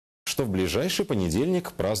что в ближайший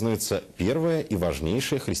понедельник празднуется первое и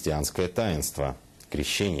важнейшее христианское таинство –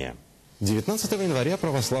 Крещение. 19 января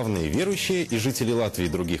православные верующие и жители Латвии и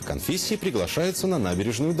других конфессий приглашаются на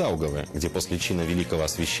набережную Даугавы, где после чина великого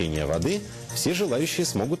освящения воды все желающие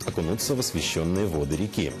смогут окунуться в освященные воды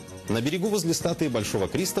реки. На берегу возле статуи Большого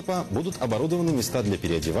Кристапа будут оборудованы места для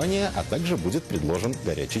переодевания, а также будет предложен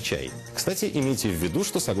горячий чай. Кстати, имейте в виду,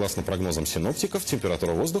 что согласно прогнозам синоптиков,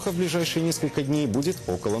 температура воздуха в ближайшие несколько дней будет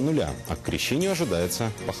около нуля, а к крещению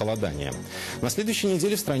ожидается похолодание. На следующей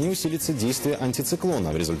неделе в стране усилится действие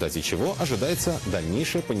антициклона, в результате чего ожидается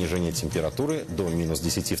дальнейшее понижение температуры до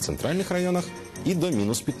 -10 в центральных районах и до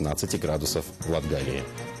 -15 градусов в Латгалии.